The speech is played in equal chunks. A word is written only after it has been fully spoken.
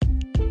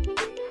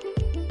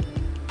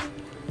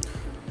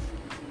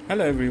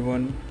Hello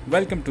everyone,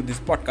 welcome to this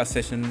podcast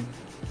session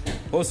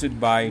hosted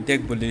by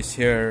Tech Bullish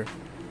here.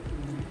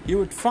 You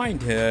would find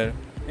here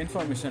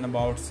information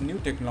about new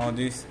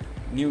technologies,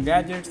 new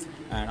gadgets,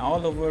 and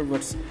all over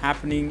what's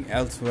happening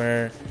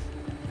elsewhere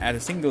at a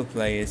single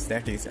place,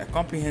 that is a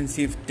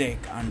comprehensive tech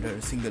under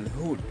a single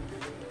hood.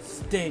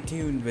 Stay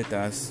tuned with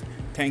us.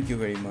 Thank you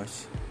very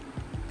much.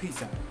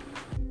 Peace out.